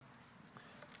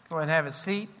Go ahead and have a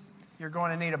seat. You're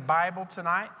going to need a Bible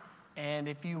tonight. And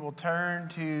if you will turn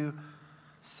to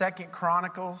 2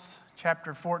 Chronicles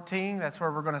chapter 14, that's where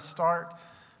we're going to start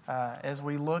as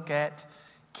we look at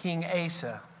King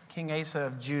Asa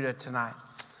of Judah tonight.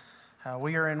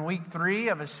 We are in week 3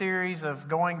 of a series of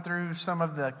going through some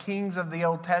of the kings of the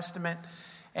Old Testament.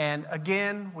 And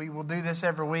again, we will do this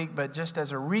every week, but just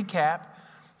as a recap,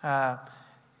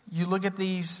 you look at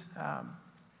these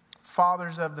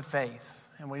fathers of the faith.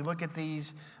 And we look at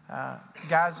these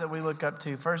guys that we look up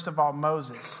to. First of all,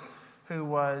 Moses, who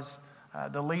was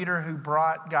the leader who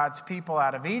brought God's people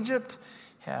out of Egypt.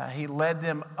 He led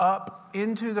them up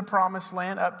into the promised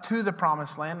land, up to the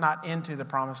promised land, not into the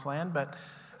promised land. But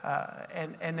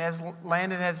and as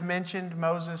Landon has mentioned,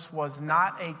 Moses was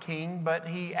not a king, but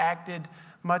he acted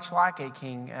much like a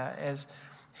king as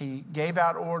he gave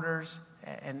out orders.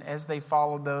 And as they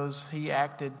followed those, he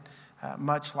acted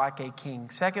much like a king.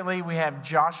 Secondly, we have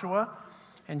Joshua,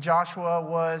 and Joshua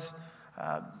was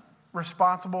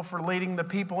responsible for leading the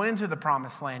people into the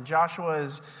promised land. Joshua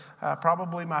is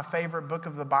probably my favorite book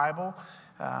of the Bible.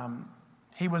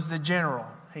 He was the general.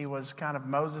 He was kind of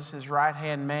Moses'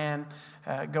 right-hand man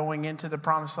going into the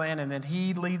promised land, and then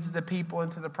he leads the people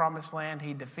into the promised land.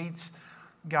 He defeats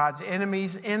God's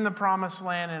enemies in the promised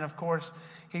land, and of course,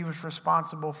 he was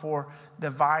responsible for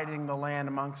dividing the land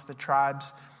amongst the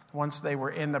tribes once they were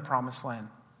in the promised land.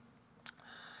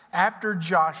 After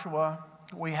Joshua,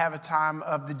 we have a time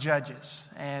of the judges.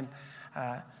 And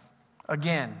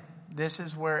again, this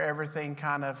is where everything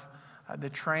kind of, the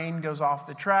train goes off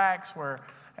the tracks, where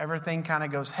everything kind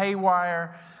of goes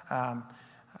haywire.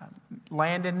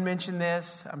 Landon mentioned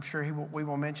this. I'm sure we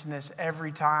will mention this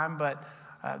every time. But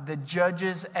the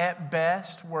judges at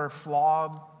best were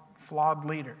flawed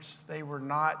leaders. They were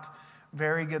not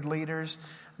very good leaders.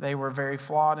 They were very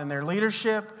flawed in their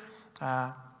leadership.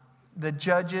 The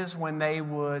judges, when they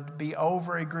would be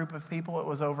over a group of people, it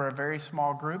was over a very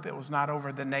small group. It was not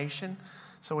over the nation.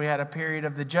 So we had a period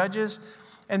of the judges.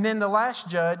 And then the last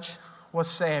judge was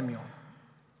Samuel.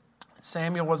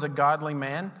 Samuel was a godly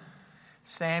man.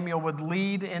 Samuel would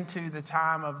lead into the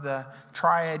time of the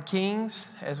triad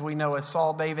kings, as we know as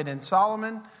Saul, David, and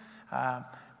Solomon.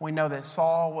 We know that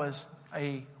Saul was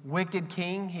a wicked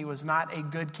king. He was not a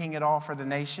good king at all for the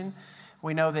nation.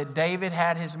 We know that David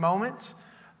had his moments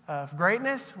of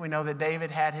greatness. We know that David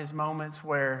had his moments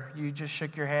where you just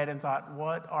shook your head and thought,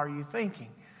 what are you thinking?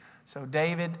 So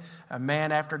David, a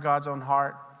man after God's own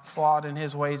heart, flawed in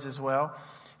his ways as well.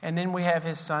 And then we have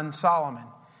his son Solomon,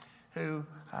 who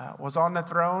was on the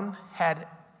throne, had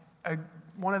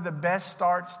one of the best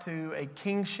starts to a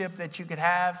kingship that you could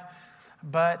have.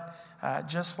 But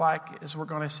just like as we're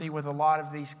going to see with a lot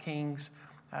of these kings,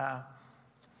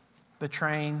 the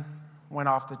train went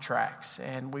off the tracks.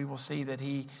 And we will see that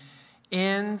he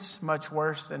ends much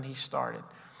worse than he started.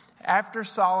 After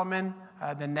Solomon,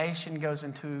 the nation goes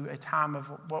into a time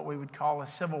of what we would call a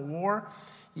civil war.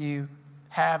 You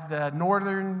have the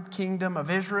northern kingdom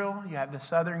of Israel. You have the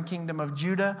southern kingdom of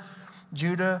Judah.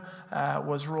 Judah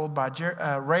was ruled by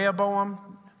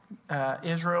Rehoboam.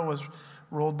 Israel was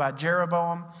ruled by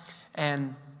Jeroboam.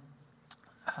 And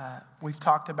we've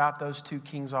talked about those two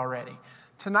kings already.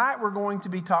 Tonight we're going to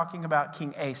be talking about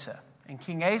King Asa. And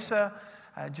King Asa,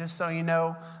 just so you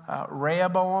know,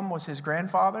 Rehoboam was his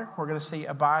grandfather. We're going to see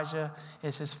Abijah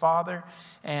is his father.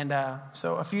 And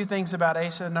so a few things about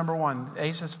Asa. Number one,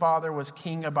 Asa's father was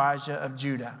King Abijah of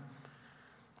Judah.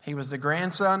 He was the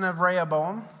grandson of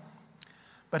Rehoboam.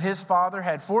 But his father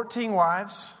had 14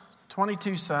 wives,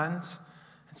 22 sons,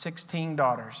 and 16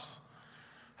 daughters.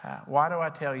 Why do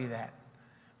I tell you that?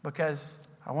 Because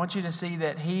I want you to see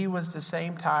that he was the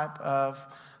same type of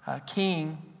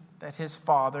king that his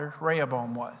father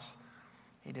Rehoboam was.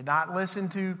 He did not listen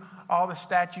to all the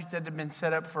statutes that had been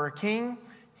set up for a king.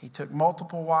 He took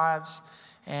multiple wives,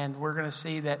 and we're going to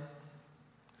see that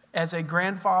as a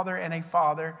grandfather and a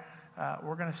father,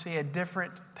 we're going to see a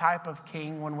different type of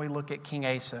king when we look at King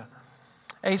Asa.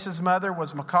 Asa's mother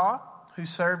was Maacah, who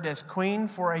served as queen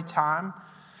for a time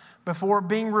before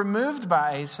being removed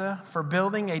by Asa for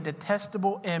building a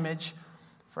detestable image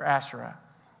for Asherah.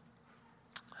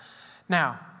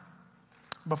 Now,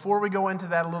 before we go into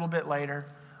that a little bit later,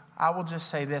 I will just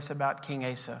say this about King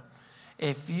Asa.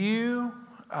 If you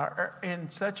are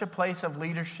in such a place of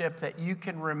leadership that you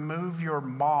can remove your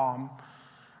mom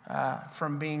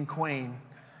from being queen,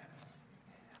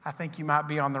 I think you might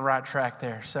be on the right track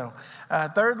there. So,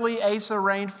 thirdly, Asa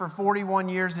reigned for 41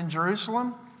 years in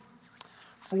Jerusalem.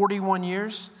 41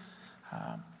 years.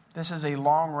 This is a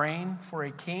long reign for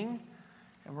a king.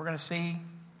 And we're going to see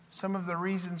some of the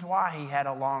reasons why he had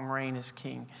a long reign as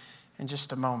king in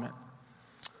just a moment.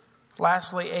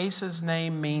 Lastly, Asa's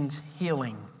name means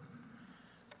healing.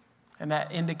 And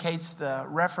that indicates the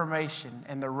reformation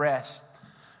and the rest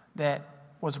that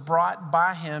was brought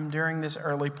by him during this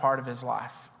early part of his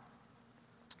life.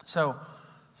 So,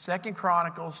 2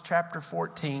 Chronicles chapter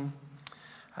 14.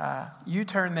 You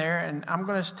turn there, and I'm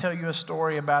going to tell you a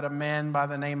story about a man by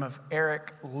the name of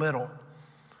Eric Liddell.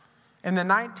 In the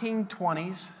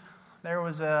 1920s, there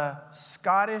was a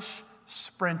Scottish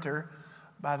sprinter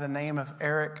by the name of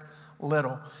Eric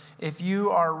Liddell. If you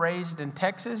are raised in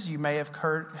Texas, you may have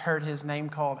heard his name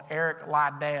called Eric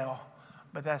Liddell,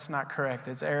 but that's not correct.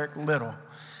 It's Eric Liddell.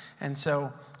 And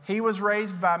so he was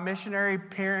raised by missionary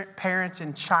parents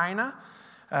in China.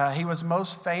 He was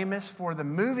most famous for the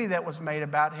movie that was made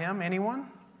about him. Anyone?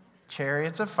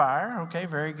 Chariots of Fire. Okay,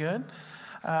 very good.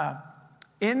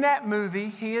 In that movie,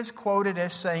 he is quoted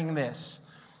as saying this: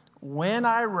 "When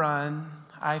I run,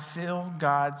 I feel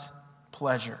God's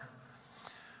pleasure."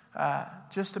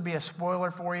 Just to be a spoiler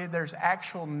for you, there's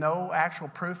no actual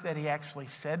proof that he actually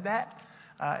said that.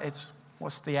 It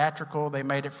was theatrical. They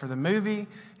made it for the movie.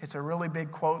 It's a really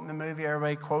big quote in the movie.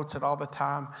 Everybody quotes it all the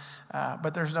time.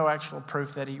 But there's no actual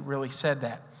proof that he really said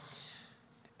that.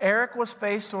 Eric was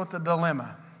faced with a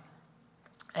dilemma.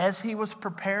 As he was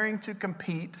preparing to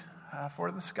compete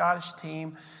for the Scottish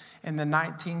team in the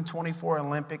 1924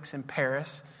 Olympics in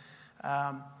Paris,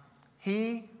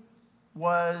 he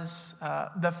was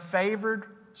the favored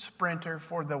sprinter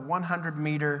for the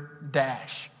 100-meter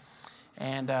dash.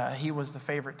 And he was the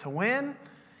favorite to win.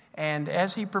 And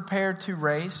as he prepared to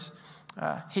race,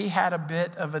 he had a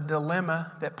bit of a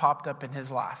dilemma that popped up in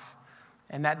his life.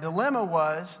 And that dilemma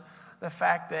was the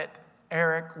fact that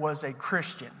Eric was a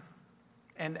Christian.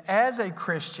 And as a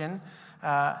Christian,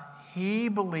 he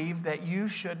believed that you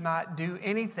should not do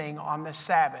anything on the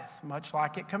Sabbath, much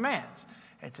like it commands.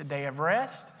 It's a day of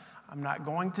rest. I'm not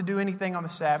going to do anything on the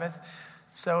Sabbath.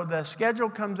 So the schedule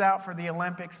comes out for the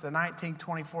Olympics, the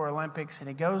 1924 Olympics, and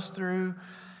he goes through,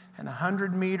 and a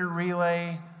 100-meter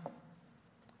relay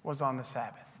was on the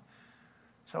Sabbath.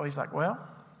 So he's like, well,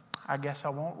 I guess I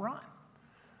won't run.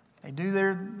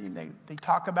 They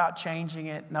talk about changing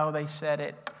it. No, they said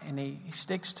it, and he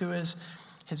sticks to his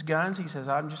guns. He says,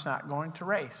 I'm just not going to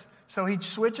race. So he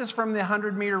switches from the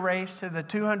 100-meter race to the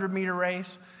 200-meter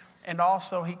race, and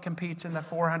also he competes in the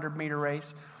 400-meter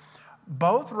race.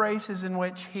 Both races in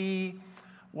which he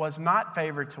was not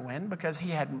favored to win because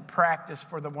he hadn't practiced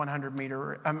for the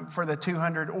 100-meter, for the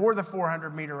 200 or the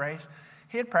 400-meter race.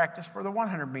 He had practiced for the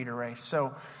 100-meter race.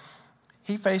 So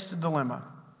he faced a dilemma.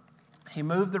 He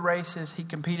moved the races. He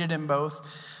competed in both,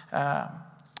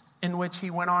 in which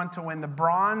he went on to win the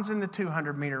bronze in the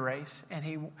 200-meter race, and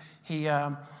he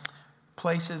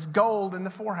places gold in the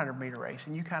 400-meter race.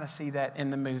 And you kind of see that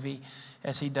in the movie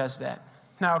as he does that.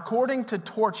 Now, according to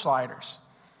Torchlighters,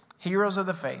 Heroes of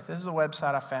the Faith, this is a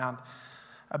website I found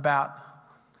about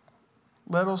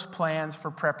Liddell's plans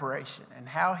for preparation and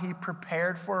how he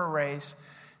prepared for a race,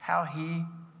 how he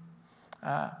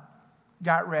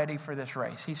got ready for this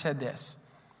race. He said this.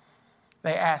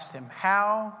 They asked him,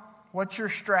 what's your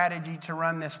strategy to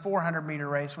run this 400-meter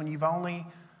race when you've only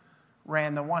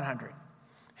ran the 100?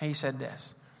 And he said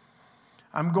this: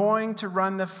 I'm going to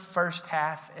run the first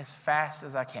half as fast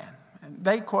as I can. And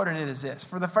they quoted it as this: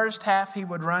 for the first half, he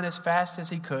would run as fast as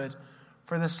he could.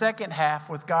 For the second half,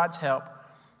 with God's help,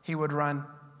 he would run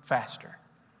faster.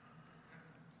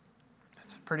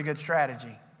 That's a pretty good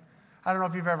strategy. I don't know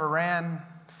if you've ever ran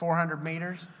 400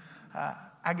 meters.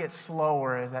 I get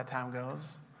slower as that time goes,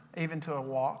 even to a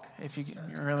walk, if you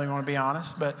really want to be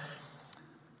honest. But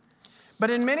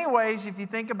in many ways, if you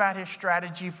think about his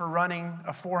strategy for running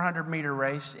a 400-meter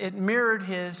race, it mirrored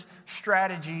his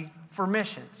strategy for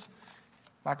missions.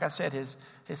 Like I said,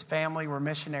 his family were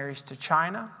missionaries to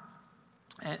China.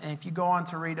 And if you go on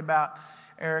to read about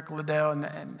Eric Liddell,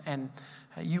 and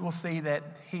you will see that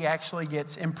he actually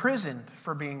gets imprisoned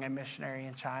for being a missionary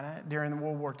in China during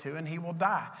World War II, and he will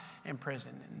die in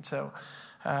prison. And so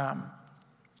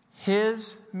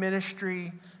his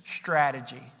ministry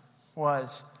strategy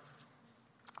was,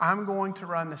 I'm going to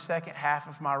run the second half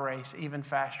of my race even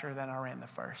faster than I ran the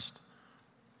first.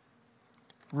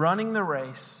 Running the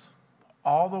race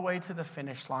all the way to the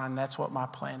finish line, that's what my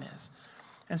plan is.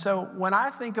 And so when I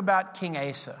think about King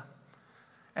Asa,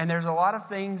 and there's a lot of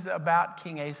things about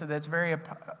King Asa that's very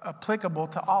applicable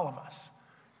to all of us.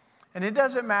 And it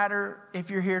doesn't matter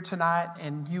if you're here tonight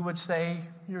and you would say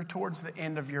you're towards the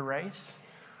end of your race,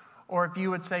 or if you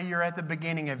would say you're at the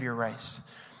beginning of your race.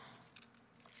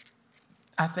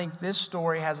 I think this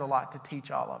story has a lot to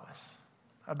teach all of us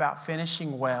about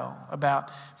finishing well, about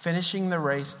finishing the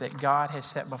race that God has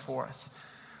set before us.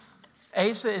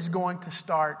 Asa is going to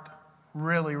start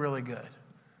really, really good.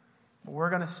 But we're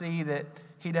going to see that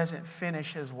he doesn't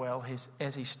finish as well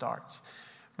as he starts.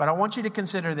 But I want you to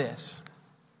consider this.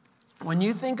 When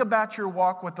you think about your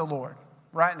walk with the Lord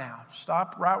right now,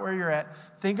 stop right where you're at.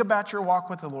 Think about your walk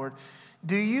with the Lord.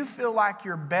 Do you feel like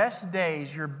your best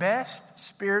days, your best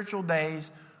spiritual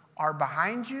days are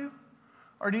behind you?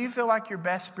 Or do you feel like your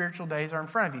best spiritual days are in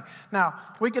front of you? Now,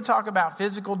 we could talk about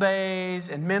physical days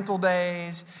and mental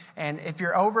days. And if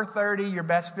you're over 30, your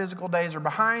best physical days are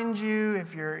behind you.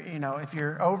 If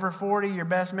you're over 40, your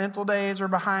best mental days are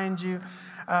behind you.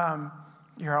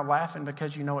 You're all laughing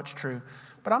because you know it's true.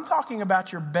 But I'm talking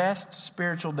about your best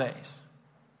spiritual days.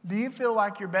 Do you feel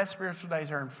like your best spiritual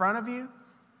days are in front of you?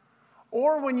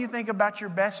 Or when you think about your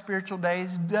best spiritual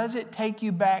days, does it take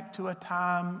you back to a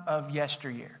time of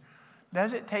yesteryear?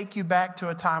 Does it take you back to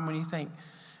a time when you think,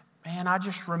 man, I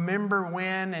just remember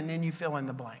when, and then you fill in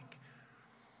the blank?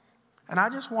 And I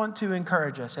just want to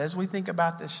encourage us as we think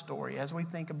about this story, as we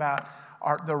think about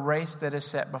the race that is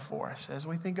set before us, as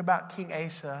we think about King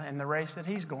Asa and the race that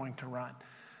he's going to run.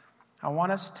 I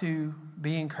want us to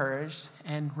be encouraged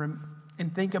and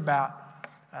think about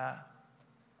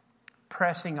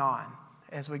pressing on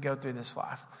as we go through this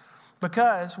life.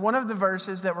 Because one of the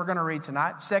verses that we're going to read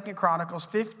tonight, 2 Chronicles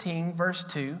 15, verse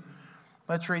 2,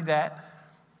 let's read that.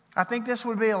 I think this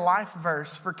would be a life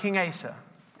verse for King Asa.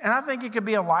 And I think it could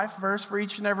be a life verse for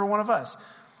each and every one of us.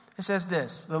 It says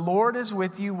this, the Lord is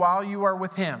with you while you are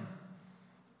with him.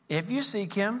 If you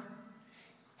seek him,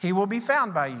 he will be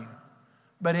found by you.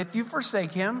 But if you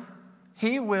forsake him,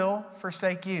 he will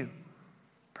forsake you.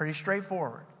 Pretty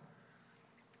straightforward.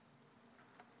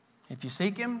 If you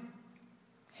seek him,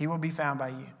 he will be found by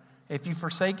you. If you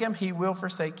forsake him, he will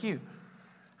forsake you.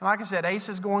 And like I said,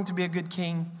 Asa is going to be a good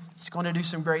king. He's going to do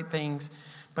some great things,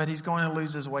 but he's going to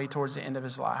lose his way towards the end of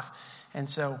his life. And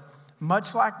so,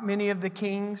 much like many of the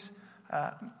kings,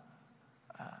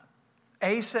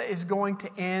 Asa is going to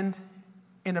end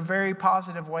in a very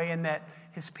positive way in that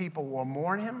his people will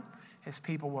mourn him. His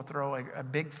people will throw a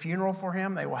big funeral for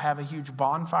him. They will have a huge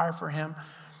bonfire for him.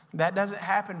 That doesn't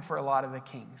happen for a lot of the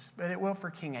kings, but it will for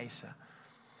King Asa.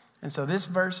 And so this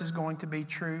verse is going to be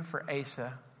true for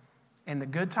Asa in the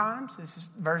good times. This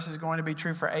verse is going to be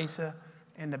true for Asa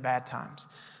in the bad times.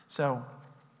 So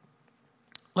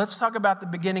let's talk about the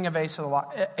beginning of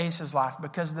Asa's life,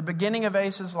 because the beginning of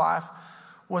Asa's life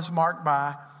was marked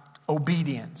by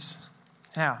obedience.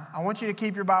 Now, I want you to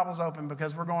keep your Bibles open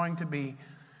because we're going to be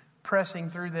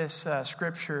pressing through this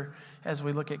scripture as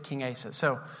we look at King Asa.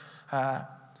 So,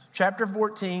 chapter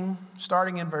 14,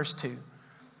 starting in verse 2.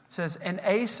 Says, and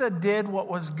Asa did what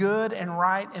was good and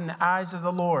right in the eyes of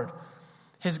the Lord,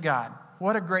 his God.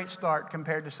 What a great start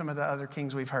compared to some of the other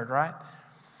kings we've heard, right?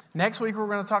 Next week, we're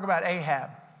going to talk about Ahab.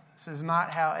 This is not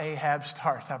how Ahab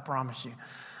starts, I promise you.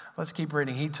 Let's keep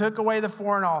reading. He took away the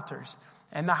foreign altars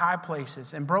and the high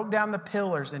places and broke down the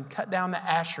pillars and cut down the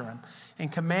Asherim and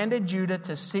commanded Judah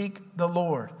to seek the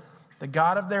Lord, the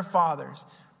God of their fathers,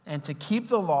 and to keep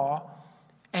the law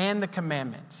and the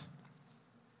commandments.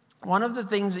 One of the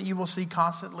things that you will see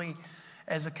constantly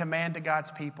as a command to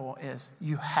God's people is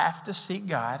you have to seek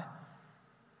God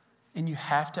and you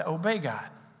have to obey God.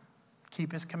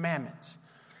 Keep his commandments.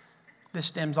 This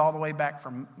stems all the way back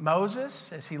from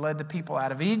Moses as he led the people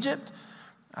out of Egypt.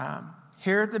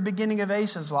 Here at the beginning of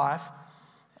Asa's life,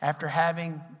 after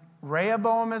having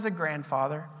Rehoboam as a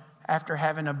grandfather, after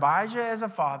having Abijah as a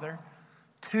father,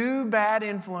 two bad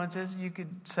influences, you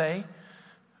could say,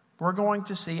 we're going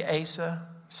to see Asa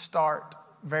start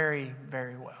very,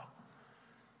 very well.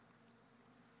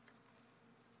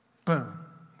 Boom.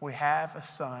 We have a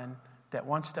son that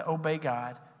wants to obey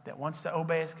God, that wants to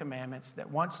obey his commandments,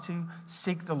 that wants to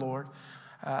seek the Lord.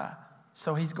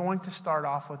 So he's going to start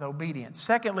off with obedience.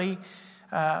 Secondly,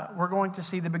 we're going to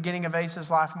see the beginning of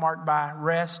Asa's life marked by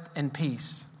rest and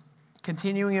peace.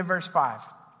 Continuing in verse 5.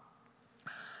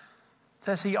 It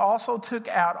says, he also took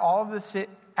out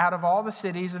of all the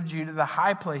cities of Judah the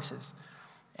high places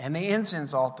and the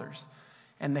incense altars,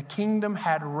 and the kingdom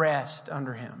had rest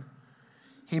under him.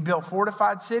 He built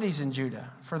fortified cities in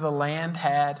Judah, for the land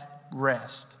had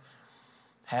rest.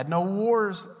 Had no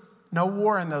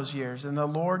war in those years, and the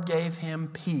Lord gave him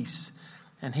peace.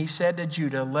 And he said to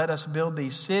Judah, let us build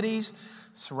these cities,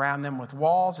 surround them with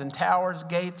walls and towers,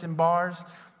 gates and bars.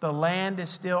 The land is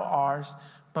still ours,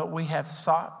 but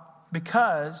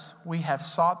because we have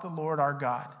sought the Lord our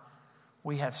God.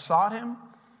 We have sought him,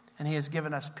 and he has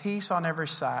given us peace on every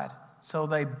side. So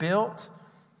they built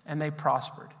and they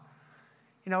prospered.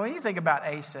 You know, when you think about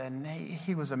Asa, and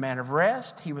he was a man of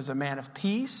rest, he was a man of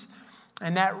peace,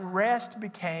 and that rest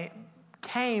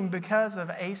came because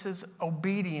of Asa's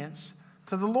obedience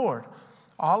to the Lord.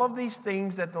 All of these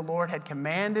things that the Lord had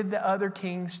commanded the other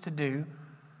kings to do,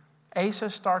 Asa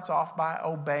starts off by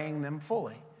obeying them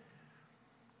fully.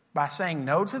 By saying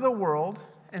no to the world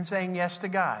and saying yes to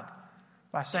God.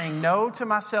 By saying no to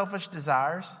my selfish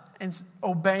desires and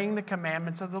obeying the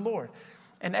commandments of the Lord.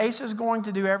 And Asa is going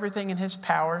to do everything in his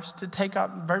powers to take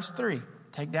out, verse 3,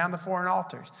 take down the foreign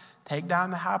altars, take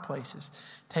down the high places,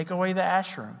 take away the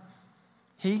Asherim.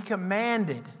 He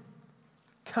commanded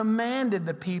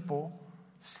the people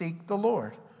seek the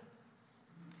Lord,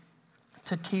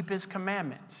 to keep his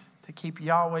commandments, to keep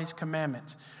Yahweh's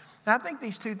commandments. And I think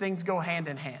these two things go hand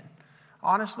in hand.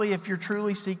 Honestly, if you're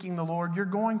truly seeking the Lord, you're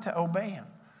going to obey him.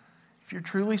 If you're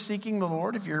truly seeking the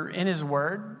Lord, if you're in his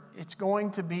word, it's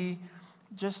going to be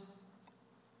just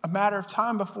a matter of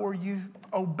time before you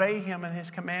obey him and his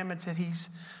commandments that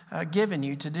he's given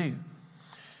you to do.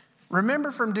 Remember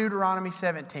from Deuteronomy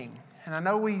 17. And I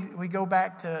know we go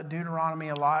back to Deuteronomy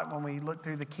a lot when we look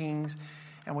through the kings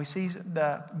and we see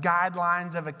the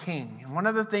guidelines of a king. And one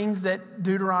of the things that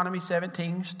Deuteronomy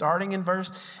 17, starting in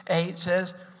verse 8,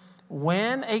 says,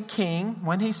 when a king,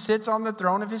 when he sits on the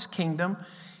throne of his kingdom,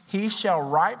 he shall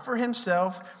write for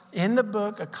himself in the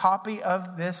book a copy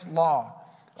of this law,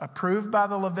 approved by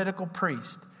the Levitical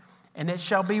priest, and it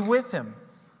shall be with him,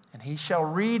 and he shall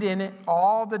read in it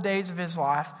all the days of his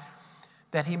life,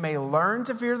 that he may learn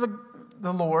to fear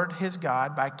the Lord his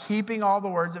God by keeping all the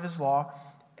words of his law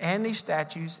and these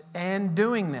statutes and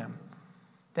doing them,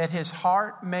 that his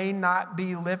heart may not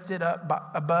be lifted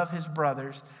up above his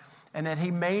brothers, and that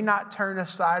he may not turn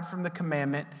aside from the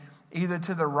commandment, either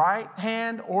to the right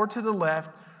hand or to the left,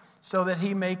 so that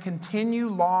he may continue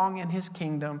long in his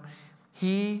kingdom,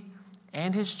 he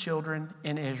and his children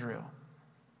in Israel.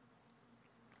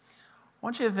 I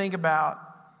want you to think about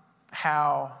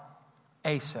how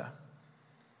Asa,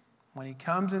 when he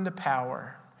comes into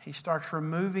power, he starts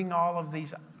removing all of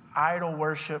these idol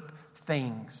worship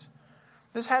things.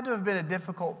 This had to have been a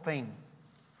difficult thing.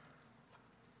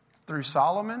 Through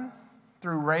Solomon,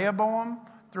 through Rehoboam,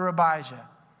 through Abijah.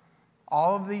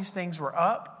 All of these things were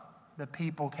up. The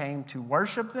people came to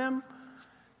worship them.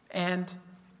 And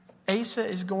Asa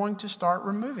is going to start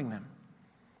removing them.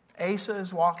 Asa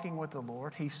is walking with the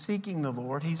Lord. He's seeking the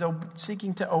Lord. He's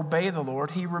seeking to obey the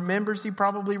Lord. He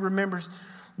probably remembers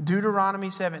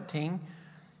Deuteronomy 17.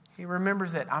 He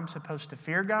remembers that I'm supposed to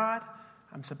fear God.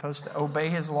 I'm supposed to obey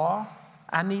his law.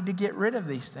 I need to get rid of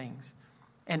these things.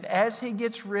 And as he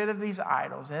gets rid of these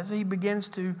idols, as he begins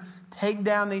to take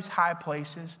down these high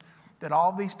places that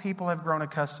all these people have grown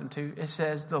accustomed to, it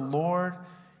says, the Lord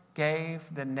gave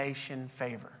the nation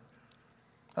favor.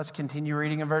 Let's continue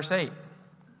reading in verse 8.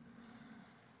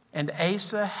 And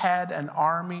Asa had an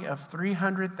army of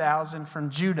 300,000 from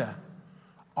Judah,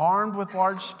 armed with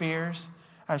large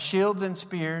shields and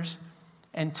spears,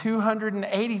 and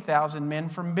 280,000 men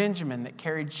from Benjamin that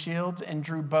carried shields and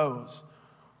drew bows.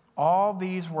 All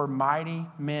these were mighty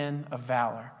men of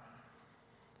valor.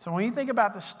 So when you think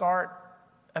about the start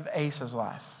of Asa's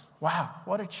life, wow,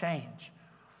 what a change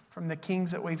from the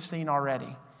kings that we've seen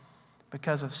already.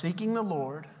 Because of seeking the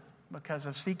Lord, because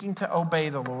of seeking to obey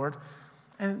the Lord.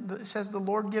 And it says the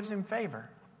Lord gives him favor.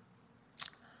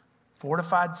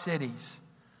 Fortified cities,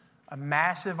 a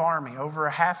massive army, over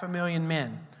 500,000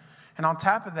 men. And on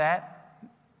top of that,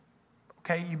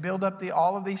 okay, you build up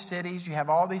all of these cities, you have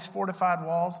all these fortified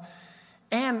walls,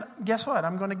 and guess what?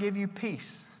 I'm going to give you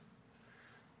peace.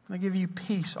 I'm going to give you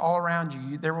peace all around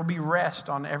you. There will be rest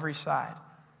on every side.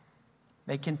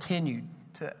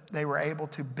 They were able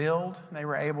to build, they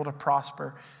were able to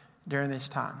prosper during these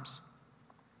times.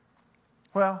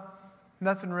 Well,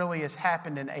 nothing really has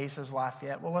happened in Asa's life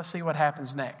yet. Well, let's see what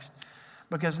happens next.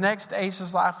 Because next,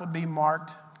 Asa's life would be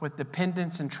marked with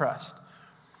dependence and trust.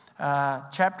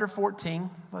 Chapter 14,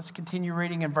 let's continue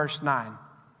reading in verse 9.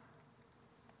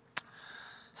 It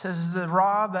says,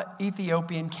 Zerah the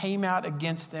Ethiopian came out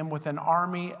against them with an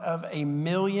army of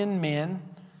 1,000,000 men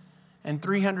and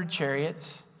 300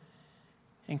 chariots,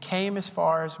 and came as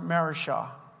far as Mareshah.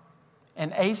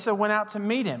 And Asa went out to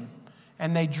meet him,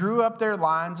 and they drew up their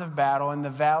lines of battle in the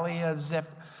valley of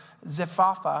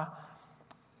Zephathah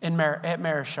at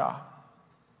Mareshah.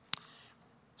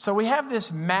 So we have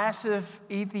this massive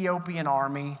Ethiopian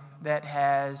army that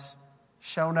has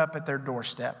shown up at their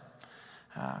doorstep.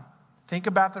 Think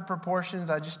about the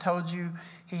proportions. I just told you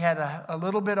he had a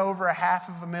little bit over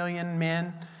 500,000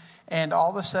 men. And all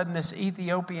of a sudden this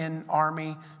Ethiopian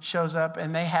army shows up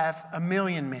and they have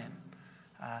 1,000,000 men.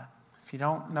 If you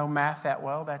don't know math that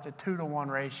well, that's a 2-to-1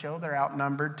 ratio. They're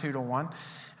outnumbered 2-to-1.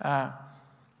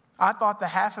 I thought the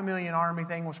 500,000 army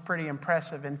thing was pretty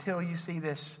impressive until you see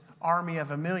this army of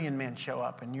 1,000,000 men show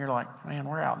up, and you're like, man,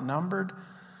 we're outnumbered.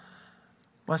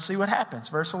 Let's see what happens.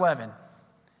 Verse 11.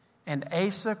 And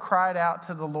Asa cried out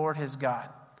to the Lord his God,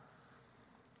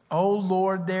 O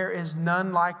Lord, there is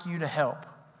none like you to help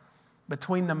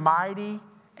between the mighty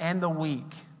and the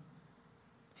weak.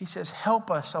 He says,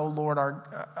 help us, O Lord,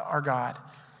 our God,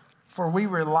 for we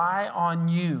rely on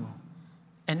you.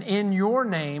 And in your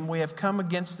name we have come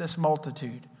against this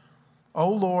multitude. O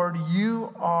Lord,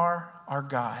 you are our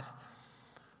God.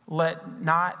 Let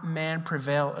not man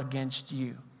prevail against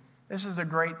you. This is a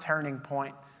great turning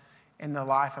point in the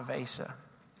life of Asa.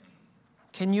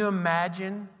 Can you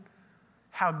imagine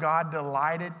how God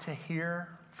delighted to hear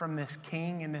from this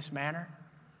king in this manner?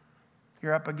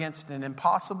 You're up against an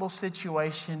impossible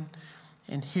situation,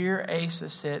 and here Asa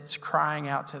sits crying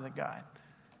out to the God.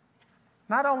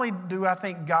 Not only do I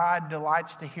think God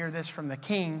delights to hear this from the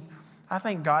king, I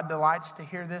think God delights to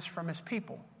hear this from his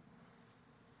people.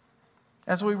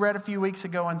 As we read a few weeks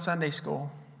ago in Sunday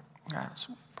school, it's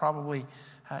probably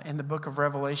in the book of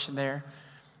Revelation there,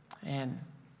 and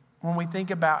when we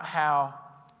think about how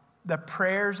the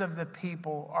prayers of the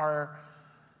people are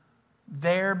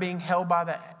there being held by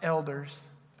the elders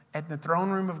at the throne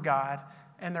room of God,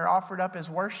 and they're offered up as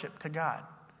worship to God.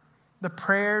 The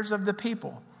prayers of the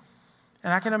people.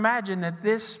 And I can imagine that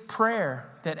this prayer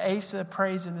that Asa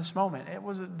prays in this moment, it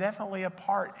was definitely a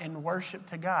part in worship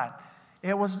to God.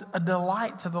 It was a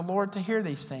delight to the Lord to hear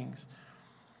these things.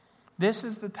 This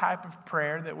is the type of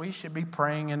prayer that we should be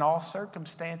praying in all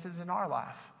circumstances in our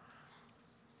life,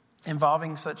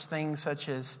 involving such things such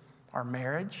as our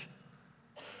marriage,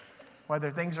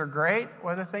 whether things are great,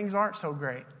 whether things aren't so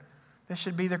great. This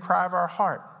should be the cry of our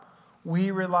heart.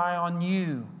 We rely on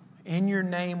you. In your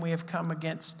name we have come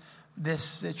against this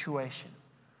situation.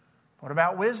 What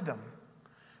about wisdom?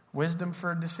 Wisdom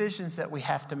for decisions that we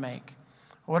have to make.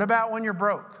 What about when you're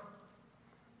broke?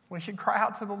 We should cry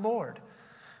out to the Lord.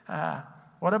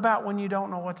 What about when you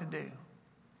don't know what to do?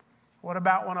 What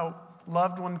about when a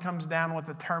loved one comes down with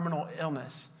a terminal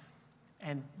illness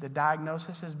and the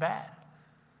diagnosis is bad?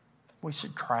 We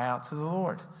should cry out to the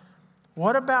Lord.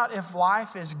 What about if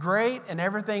life is great and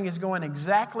everything is going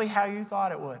exactly how you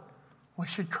thought it would? We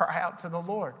should cry out to the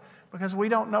Lord because we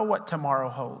don't know what tomorrow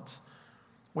holds.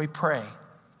 We pray,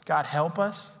 God, help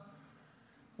us.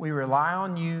 We rely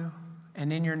on you,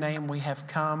 and in your name we have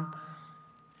come,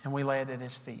 and we lay it at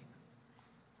his feet.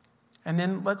 And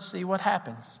then let's see what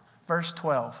happens. Verse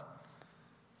 12.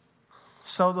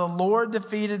 So the Lord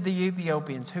defeated the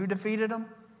Ethiopians. Who defeated them?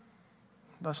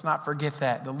 Let's not forget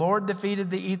that. The Lord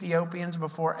defeated the Ethiopians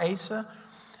before Asa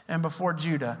and before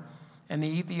Judah, and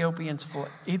the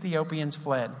Ethiopians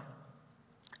fled.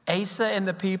 Asa and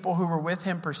the people who were with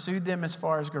him pursued them as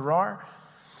far as Gerar,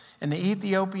 and the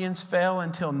Ethiopians fell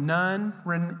until none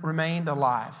remained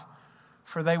alive,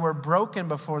 for they were broken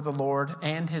before the Lord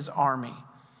and his army.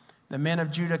 The men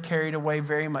of Judah carried away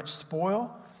very much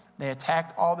spoil. They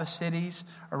attacked all the cities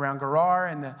around Gerar,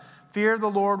 and the fear of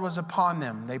the Lord was upon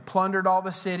them. They plundered all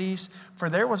the cities, for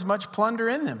there was much plunder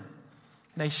in them.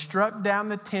 They struck down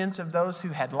the tents of those who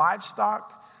had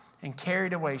livestock and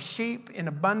carried away sheep in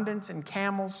abundance and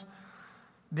camels.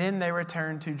 Then they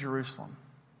returned to Jerusalem.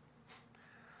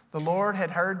 The Lord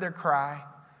had heard their cry,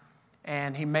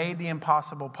 and he made the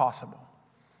impossible possible.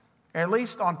 At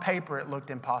least on paper it looked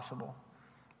impossible.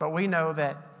 But we know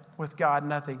that with God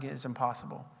nothing is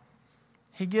impossible.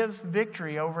 He gives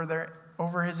victory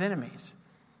over his enemies,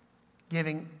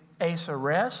 giving Asa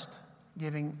rest,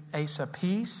 giving Asa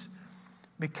peace,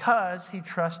 because he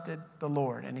trusted the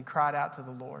Lord and he cried out to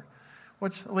the Lord.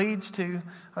 Which leads to,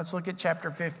 let's look at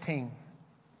chapter 15.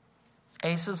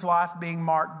 Asa's life being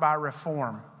marked by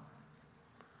reform.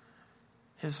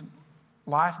 His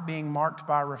life being marked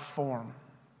by reform.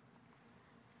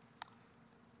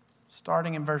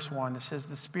 Starting in verse 1, it says,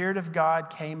 the Spirit of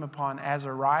God came upon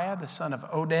Azariah, the son of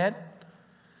Oded,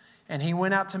 and he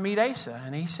went out to meet Asa.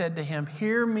 And he said to him,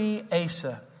 hear me,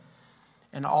 Asa,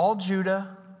 and all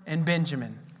Judah and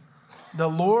Benjamin. The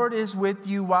Lord is with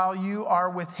you while you are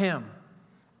with him.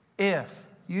 If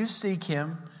you seek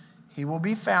him, he will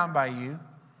be found by you.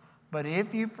 But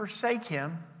if you forsake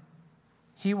him,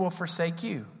 he will forsake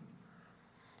you.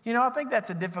 You know, I think that's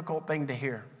a difficult thing to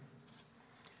hear.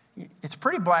 It's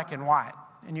pretty black and white.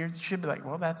 And you should be like,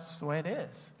 well, that's the way it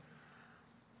is.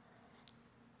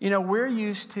 You know, we're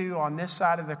used to, on this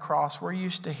side of the cross, we're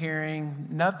used to hearing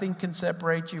nothing can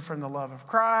separate you from the love of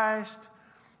Christ.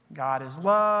 God is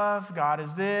love. God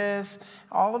is this.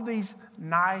 All of these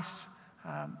nice,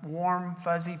 warm,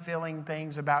 fuzzy feeling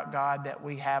things about God that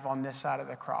we have on this side of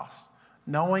the cross.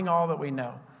 Knowing all that we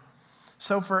know.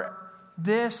 So for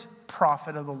this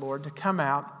prophet of the Lord to come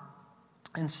out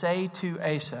and say to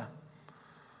Asa,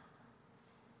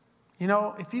 you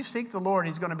know, if you seek the Lord,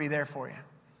 he's going to be there for you.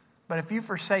 But if you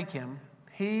forsake him,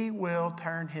 he will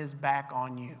turn his back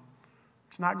on you.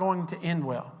 It's not going to end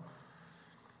well.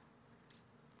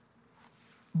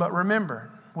 But remember,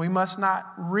 we must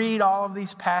not read all of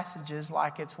these passages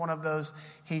like it's one of those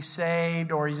he's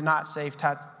saved or he's not saved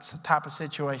type of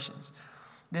situations.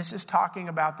 This is talking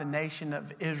about the nation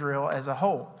of Israel as a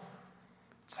whole.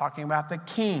 It's talking about the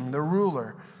king, the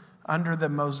ruler, under the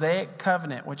Mosaic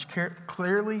covenant, which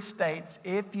clearly states,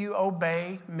 if you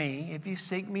obey me, if you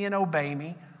seek me and obey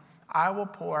me, I will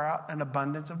pour out an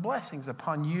abundance of blessings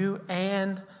upon you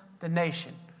and the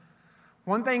nation.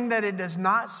 One thing that it does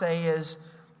not say is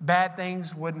bad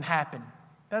things wouldn't happen.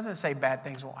 It doesn't say bad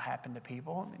things won't happen to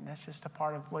people. I mean, that's just a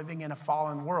part of living in a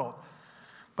fallen world.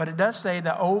 But it does say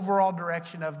the overall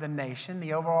direction of the nation,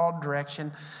 the overall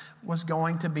direction was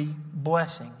going to be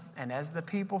blessing. And as the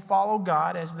people follow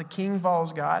God, as the king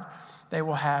follows God, they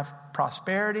will have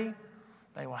prosperity.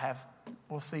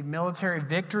 We'll see military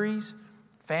victories,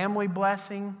 family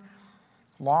blessing,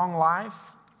 long life.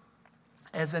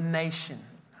 As a nation,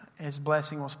 his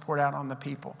blessing was poured out on the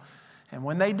people. And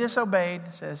when they disobeyed,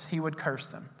 it says he would curse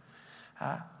them.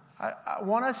 I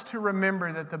want us to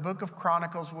remember that the book of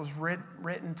Chronicles was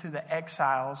written to the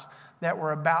exiles that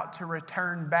were about to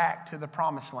return back to the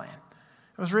promised land.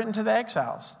 It was written to the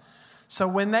exiles. So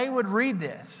when they would read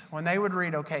this,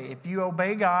 okay, if you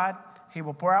obey God, he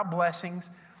will pour out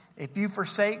blessings. If you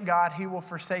forsake God, he will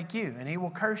forsake you and he will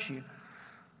curse you.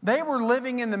 They were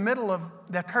living in the middle of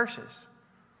the curses.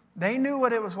 They knew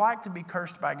what it was like to be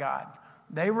cursed by God.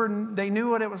 They knew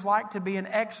what it was like to be in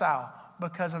exile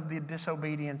because of the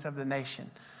disobedience of the nation.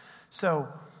 So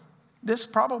this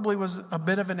probably was a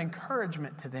bit of an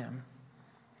encouragement to them.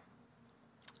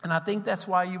 And I think that's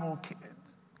why you will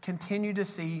continue to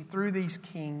see through these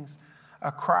kings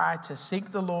a cry to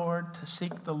seek the Lord, to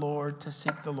seek the Lord, to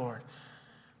seek the Lord.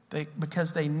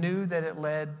 Because they knew that it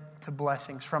led to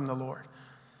blessings from the Lord.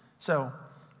 So,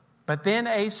 but then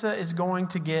Asa is going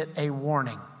to get a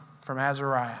warning from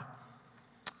Azariah.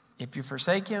 If you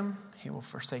forsake him, he will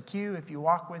forsake you. If you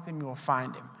walk with him, you will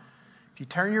find him. If you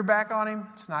turn your back on him,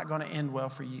 it's not going to end well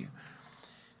for you.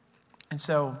 And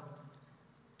so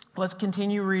let's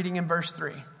continue reading in verse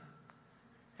 3.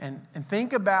 And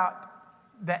think about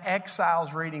the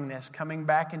exiles reading this, coming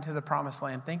back into the promised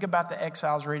land. Think about the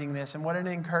exiles reading this and what an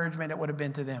encouragement it would have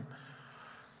been to them.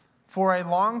 For a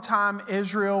long time,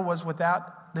 Israel was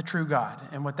without the true God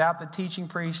and without the teaching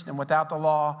priest and without the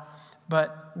law.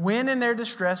 But when in their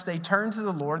distress they turned to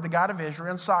the Lord, the God of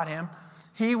Israel, and sought him,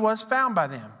 he was found by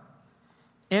them.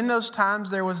 In those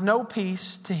times there was no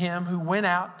peace to him who went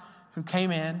out, who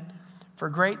came in, for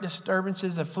great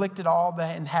disturbances afflicted all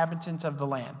the inhabitants of the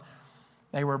land.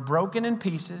 They were broken in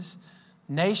pieces.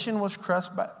 Nation was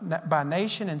crushed by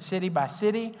nation and city by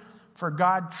city, for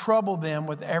God troubled them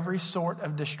with every sort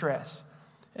of distress.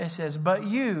 It says, but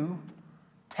you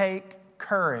take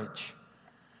courage.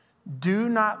 Do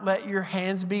not let your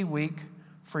hands be weak,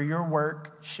 for your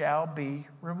work shall be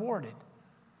rewarded.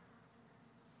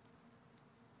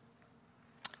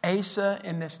 Asa,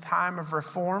 in this time of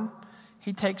reform,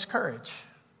 he takes courage.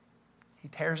 He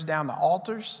tears down the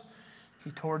altars. He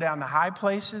tore down the high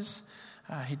places.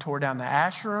 He tore down the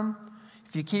Asherim.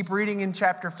 If you keep reading in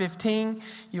chapter 15,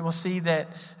 you will see that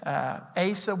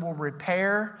Asa will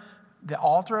repair the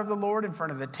altar of the Lord in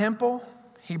front of the temple.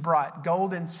 He brought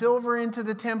gold and silver into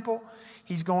the temple.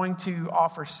 He's going to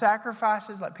offer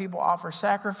sacrifices, let people offer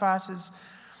sacrifices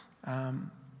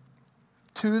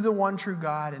to the one true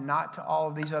God and not to all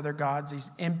of these other gods, these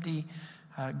empty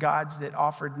gods that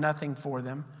offered nothing for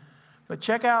them. But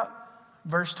check out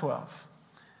verse 12.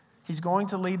 He's going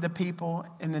to lead the people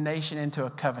in the nation into a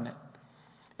covenant.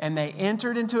 And they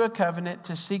entered into a covenant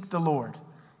to seek the Lord,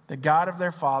 the God of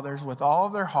their fathers, with all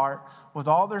of their heart, with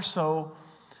all their soul,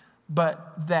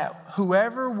 but that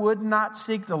whoever would not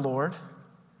seek the Lord,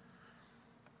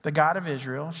 the God of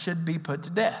Israel, should be put to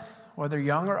death, whether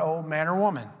young or old, man or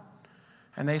woman.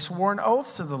 And they swore an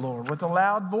oath to the Lord with a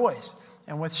loud voice,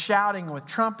 and with shouting, with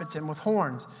trumpets, and with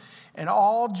horns. And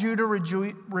all Judah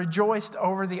rejoiced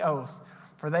over the oath,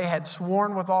 for they had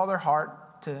sworn with all their heart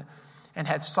and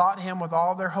had sought him with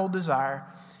all their whole desire,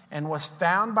 and was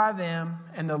found by them,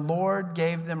 and the Lord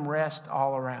gave them rest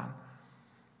all around.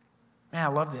 Man, I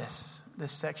love this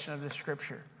section of the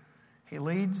scripture. He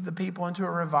leads the people into a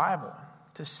revival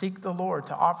to seek the Lord,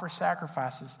 to offer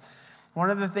sacrifices. One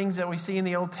of the things that we see in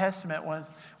the Old Testament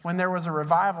was when there was a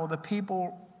revival, the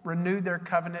people renewed their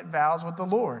covenant vows with the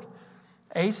Lord.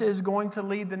 Asa is going to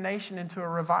lead the nation into a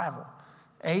revival.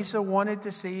 Asa wanted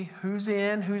to see who's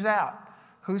in, who's out,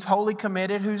 who's wholly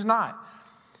committed, who's not.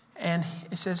 And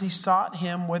it says he sought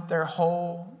him with their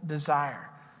whole desire.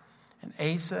 And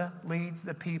Asa leads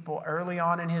the people early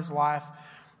on in his life,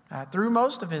 through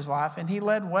most of his life, and he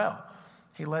led well.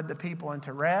 He led the people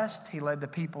into rest. He led the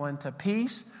people into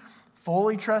peace,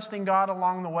 fully trusting God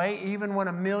along the way. Even when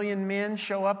 1,000,000 men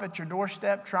show up at your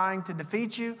doorstep trying to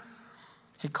defeat you,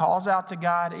 he calls out to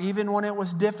God. Even when it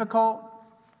was difficult,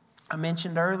 I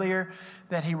mentioned earlier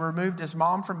that he removed his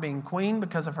mom from being queen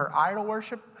because of her idol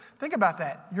worship. Think about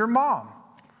that. Your mom.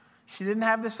 She didn't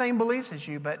have the same beliefs as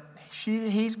you, but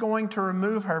he's going to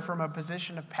remove her from a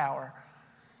position of power.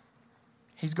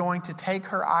 He's going to take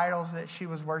her idols that she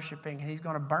was worshiping and he's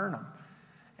going to burn them.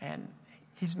 And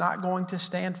he's not going to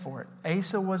stand for it.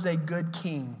 Asa was a good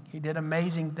king. He did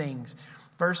amazing things.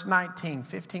 Verse 19,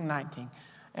 15:19.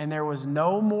 And there was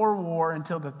no more war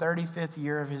until the 35th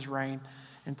year of his reign,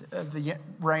 the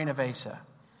reign of Asa.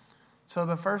 So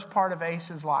the first part of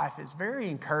Asa's life is very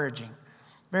encouraging.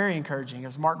 Very encouraging. It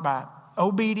was marked by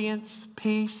obedience,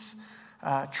 peace,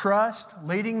 trust,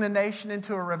 leading the nation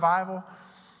into a revival.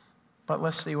 But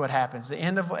let's see what happens. The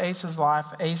end of Asa's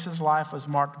life was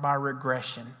marked by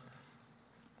regression.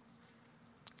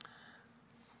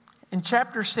 In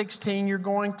chapter 16, you're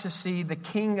going to see the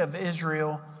king of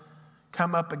Israel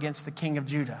come up against the king of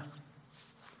Judah.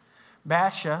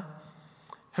 Baasha,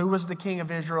 who was the king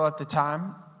of Israel at the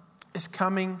time, is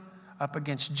coming up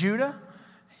against Judah.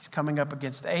 He's coming up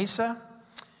against Asa.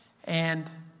 And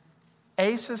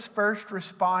Asa's first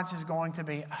response is going to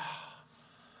be,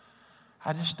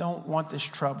 I just don't want this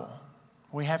trouble.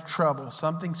 We have trouble.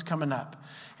 Something's coming up.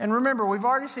 And remember, we've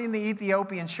already seen the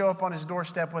Ethiopian show up on his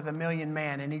doorstep with 1,000,000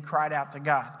 men, and he cried out to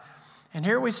God. And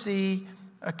here we see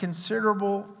a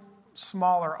considerable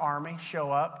smaller army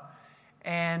show up,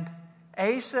 and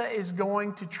Asa is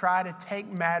going to try to take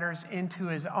matters into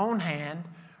his own hand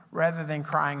rather than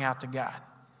crying out to God.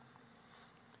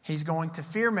 He's going to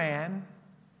fear man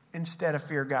instead of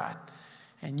fear God.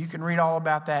 And you can read all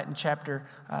about that in chapter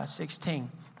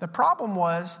 16. The problem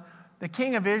was the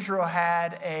king of Israel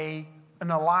had an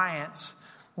alliance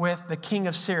with the king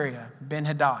of Syria,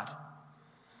 Ben-Hadad.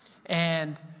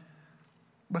 And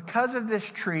because of this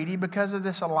treaty, because of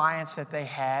this alliance that they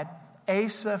had,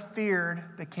 Asa feared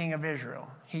the king of Israel.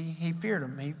 He feared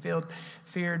him. He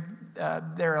feared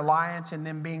their alliance and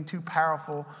them being too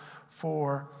powerful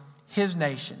for his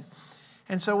nation.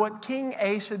 And so what King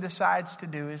Asa decides to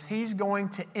do is he's going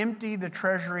to empty the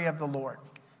treasury of the Lord.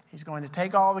 He's going to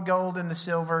take all the gold and the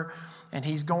silver, and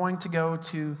he's going to go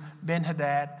to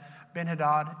Ben-Hadad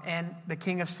and the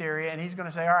king of Syria, and he's going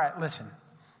to say, all right, listen,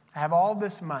 I have all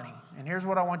this money, and here's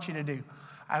what I want you to do.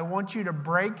 I want you to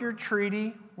break your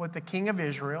treaty with the king of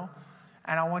Israel,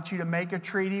 and I want you to make a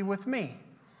treaty with me.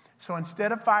 So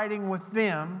instead of fighting with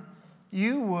them,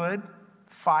 you would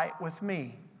fight with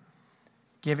me,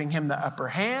 giving him the upper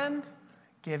hand,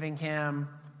 giving him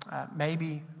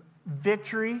maybe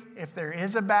victory if there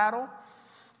is a battle.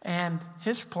 And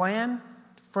his plan,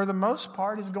 for the most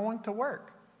part, is going to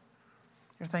work.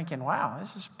 You're thinking, wow,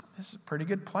 this is a pretty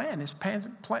good plan. His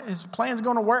plan's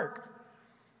going to work.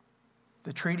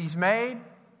 The treaty's made.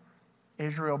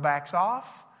 Israel backs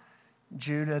off.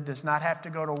 Judah does not have to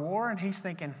go to war. And he's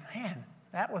thinking, man,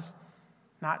 that was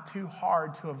not too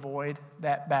hard to avoid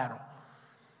that battle.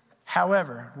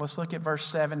 However, let's look at verse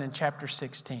 7 in chapter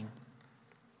 16.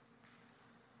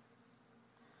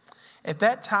 At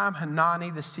that time, Hanani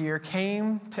the seer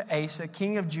came to Asa,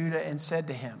 king of Judah, and said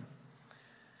to him,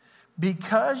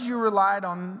 because you relied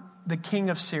on the king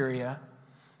of Syria,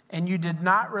 and you did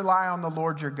not rely on the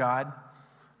Lord your God,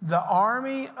 the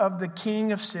army of the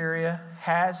king of Syria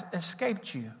has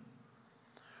escaped you.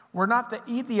 Were not the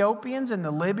Ethiopians and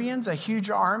the Libyans a huge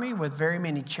army with very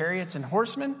many chariots and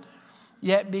horsemen?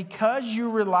 Yet because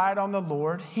you relied on the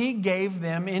Lord, he gave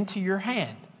them into your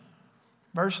hand.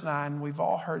 Verse 9, we've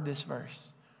all heard this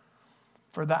verse.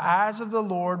 For the eyes of the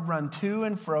Lord run to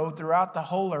and fro throughout the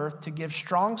whole earth to give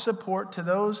strong support to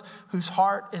those whose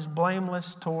heart is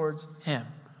blameless towards him.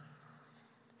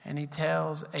 And he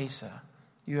tells Asa,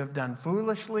 you have done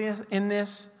foolishly in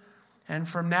this, and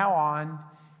from now on,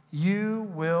 you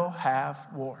will have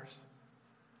wars.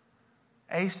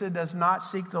 Asa does not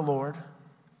seek the Lord.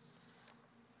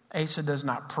 Asa does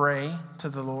not pray to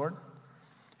the Lord.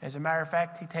 As a matter of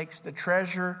fact, he takes the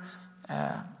treasure,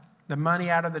 the money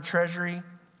out of the treasury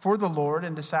for the Lord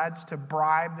and decides to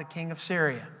bribe the king of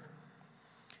Syria.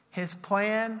 His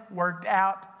plan worked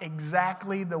out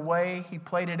exactly the way he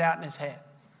played it out in his head.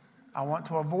 I want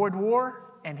to avoid war,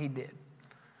 and he did.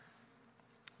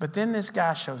 But then this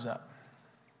guy shows up.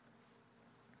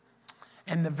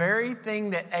 And the very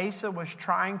thing that Asa was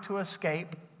trying to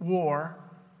escape, war,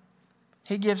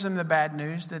 He gives him the bad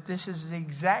news that this is the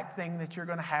exact thing that you're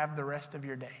going to have the rest of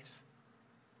your days.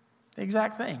 The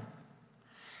exact thing.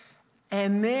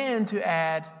 And then to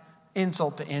add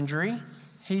insult to injury,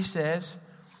 he says,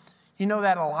 you know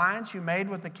that alliance you made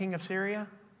with the king of Syria?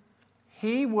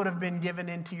 He would have been given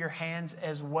into your hands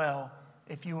as well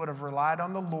if you would have relied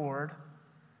on the Lord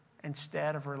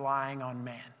instead of relying on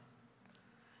man.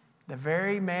 The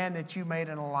very man that you made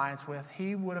an alliance with,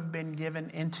 he would have been given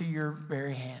into your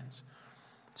very hands.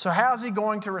 So how's he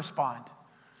going to respond?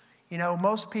 You know,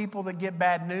 most people that get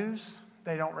bad news,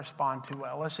 they don't respond too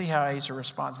well. Let's see how Asa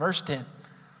responds. Verse 10.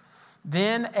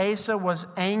 Then Asa was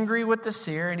angry with the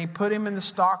seer, and he put him in the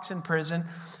stocks in prison,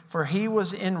 for he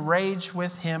was enraged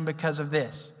with him because of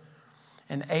this.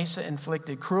 And Asa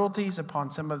inflicted cruelties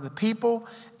upon some of the people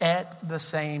at the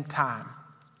same time.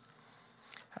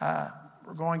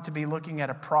 We're going to be looking at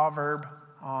a proverb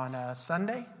on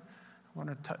Sunday. I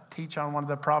want to teach on one of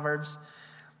the proverbs.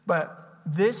 But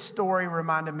this story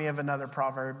reminded me of another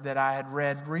proverb that I had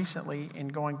read recently in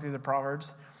going through the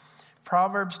Proverbs.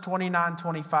 Proverbs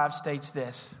 29:25 states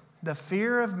this: the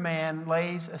fear of man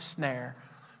lays a snare,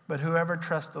 but whoever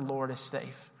trusts the Lord is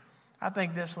safe. I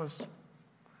think this was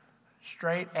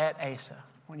straight at Asa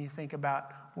when you think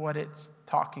about what it's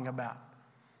talking about.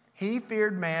 He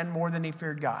feared man more than he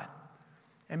feared God.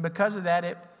 And because of that,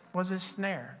 it was a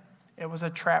snare. It was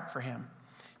a trap for him.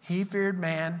 He feared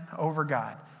man over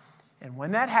God. And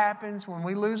when that happens, when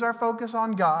we lose our focus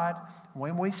on God,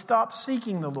 when we stop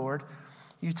seeking the Lord,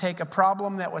 you take a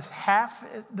problem that was half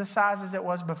the size as it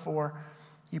was before,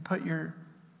 you put your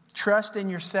trust in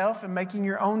yourself and making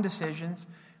your own decisions.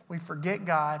 We forget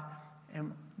God,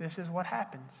 and this is what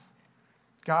happens.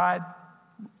 God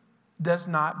does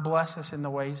not bless us in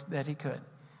the ways that he could.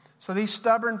 So these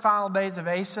stubborn final days of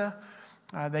Asa,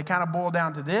 they kind of boil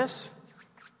down to this.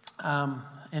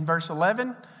 In verse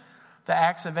 11, the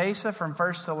acts of Asa from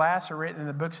first to last are written in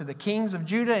the books of the kings of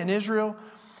Judah and Israel.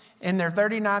 In their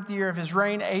 39th year of his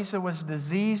reign, Asa was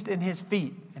diseased in his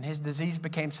feet, and his disease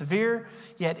became severe.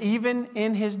 Yet even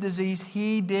in his disease,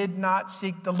 he did not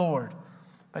seek the Lord,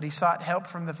 but he sought help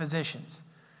from the physicians.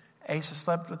 Asa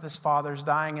slept with his fathers,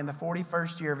 dying in the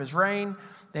 41st year of his reign.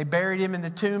 They buried him in the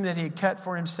tomb that he had cut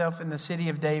for himself in the city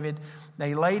of David.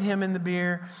 They laid him in the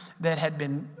bier that had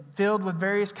been filled with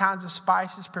various kinds of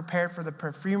spices prepared for the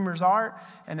perfumer's art,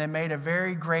 and they made a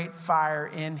very great fire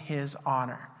in his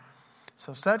honor.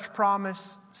 So such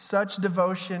promise, such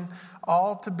devotion,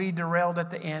 all to be derailed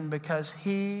at the end because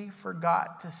he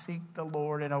forgot to seek the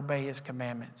Lord and obey his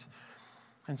commandments.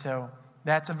 And so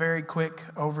that's a very quick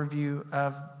overview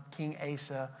of King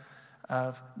Asa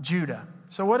of Judah.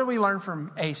 So what do we learn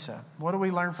from Asa? What do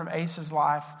we learn from Asa's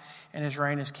life and his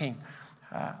reign as king?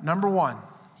 Number one,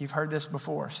 you've heard this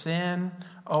before. Sin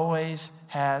always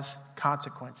has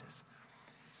consequences.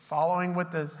 Following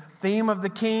with the theme of the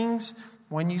kings,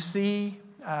 when you see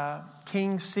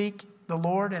kings seek the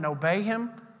Lord and obey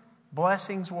him,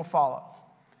 blessings will follow.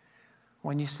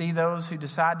 When you see those who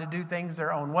decide to do things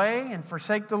their own way and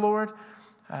forsake the Lord,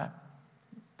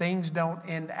 things don't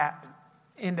end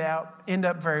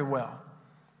up very well.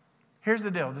 Here's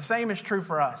the deal. The same is true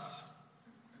for us.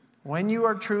 When you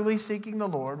are truly seeking the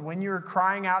Lord, when you are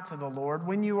crying out to the Lord,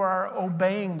 when you are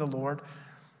obeying the Lord,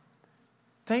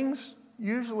 things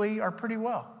usually are pretty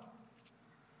well.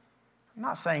 I'm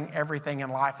not saying everything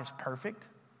in life is perfect,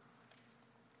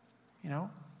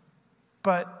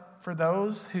 but for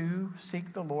those who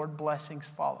seek the Lord, blessings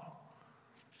follow.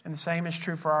 And the same is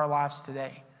true for our lives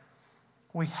today.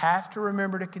 We have to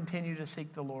remember to continue to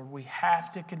seek the Lord. We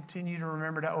have to continue to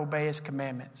remember to obey his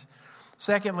commandments.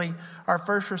 Secondly, our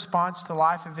first response to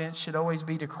life events should always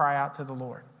be to cry out to the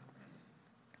Lord.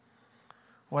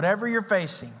 Whatever you're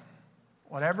facing,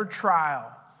 whatever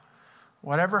trial,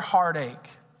 whatever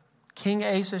heartache, King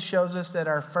Asa shows us that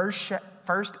our first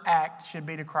act should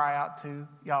be to cry out to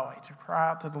Yahweh, to cry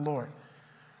out to the Lord.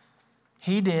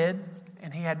 He did,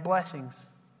 and he had blessings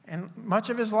in much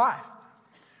of his life.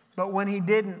 But when he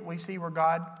didn't, we see where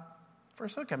God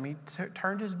forsook him. He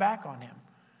turned his back on him.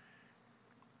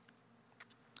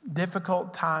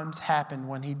 Difficult times happen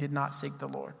when he did not seek the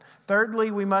Lord. Thirdly,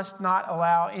 we must not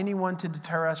allow anyone to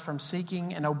deter us from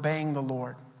seeking and obeying the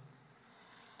Lord.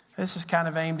 This is kind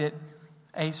of aimed at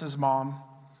Asa's mom.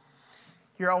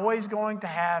 You're always going to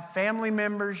have family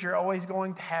members. You're always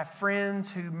going to have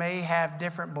friends who may have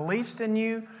different beliefs than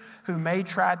you, who may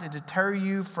try to deter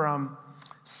you from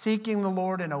seeking the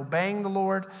Lord and obeying the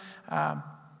Lord.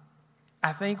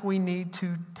 I think we need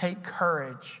to take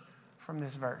courage from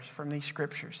this verse, from these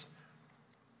scriptures.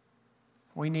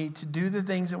 We need to do the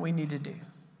things that we need to do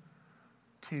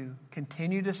to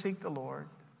continue to seek the Lord,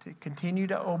 to continue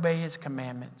to obey his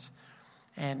commandments.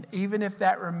 And even if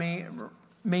that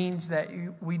means that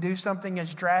we do something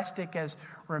as drastic as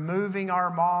removing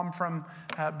our mom from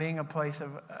being a place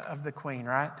of the queen,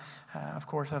 right? Of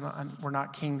course, we're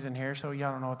not kings in here, so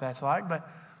y'all don't know what that's like. But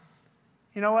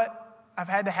you know what? I've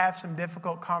had to have some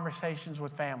difficult conversations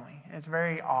with family. It's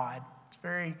very odd. It's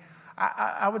very,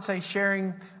 I would say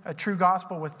sharing a true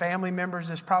gospel with family members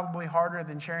is probably harder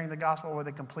than sharing the gospel with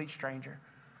a complete stranger.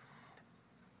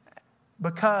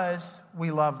 Because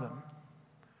we love them.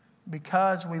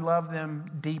 Because we love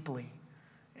them deeply,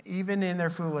 even in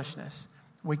their foolishness.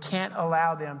 We can't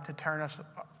allow them to turn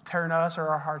us or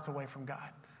our hearts away from God.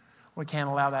 We can't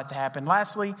allow that to happen.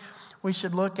 Lastly, we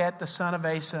should look at the son of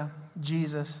Asa,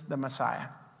 Jesus, the Messiah.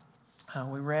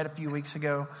 We read a few weeks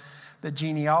ago the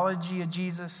genealogy of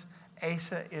Jesus.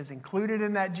 Asa is included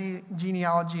in that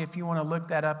genealogy if you want to look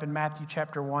that up in Matthew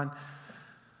chapter 1.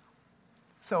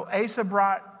 So Asa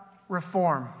brought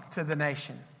reform to the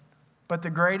nation. But the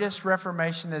greatest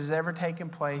reformation that has ever taken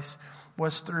place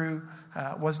was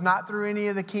not through any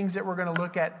of the kings that we're going to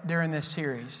look at during this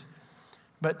series,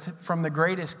 but from the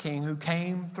greatest king who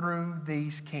came through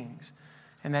these kings.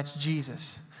 And that's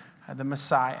Jesus, the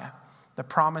Messiah, the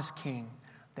promised king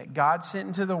that God sent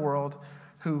into the world,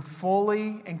 who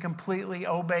fully and completely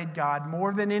obeyed God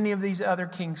more than any of these other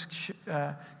kings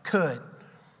could.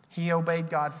 He obeyed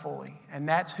God fully. And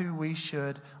that's who we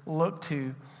should look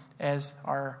to as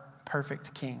our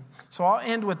perfect king. So I'll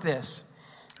end with this.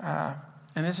 And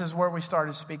this is where we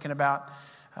started speaking about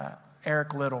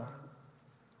Eric Liddell.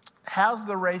 How's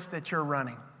the race that you're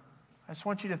running? I just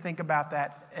want you to think about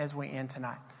that as we end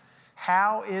tonight.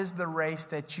 How is the race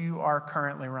that you are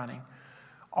currently running?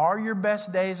 Are your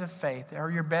best days of faith, are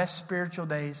your best spiritual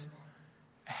days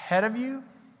ahead of you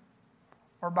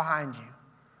or behind you?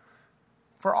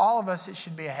 For all of us, it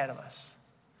should be ahead of us.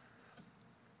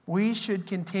 We should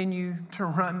continue to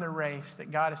run the race that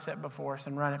God has set before us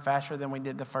and run it faster than we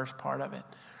did the first part of it.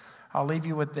 I'll leave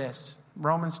you with this.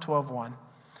 Romans 12:1.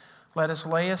 Let us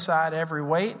lay aside every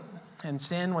weight and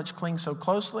sin which clings so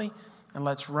closely, and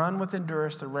let's run with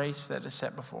endurance the race that is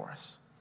set before us.